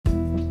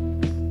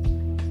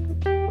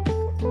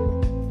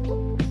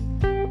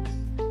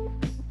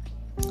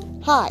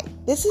Hi,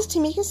 this is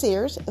Tamika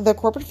Sears, the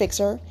Corporate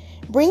Fixer,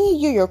 bringing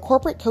you your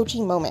corporate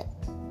coaching moment.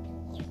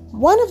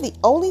 One of the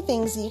only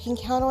things that you can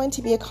count on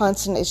to be a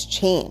constant is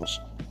change.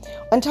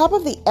 On top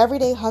of the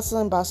everyday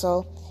hustle and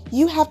bustle,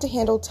 you have to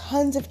handle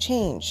tons of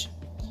change.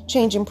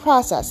 Change in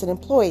process, in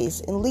employees,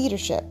 in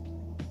leadership.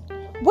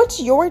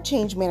 What's your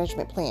change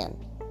management plan?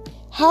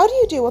 How do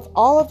you deal with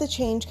all of the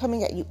change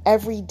coming at you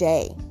every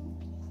day?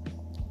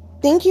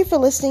 Thank you for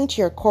listening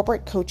to your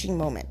corporate coaching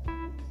moment.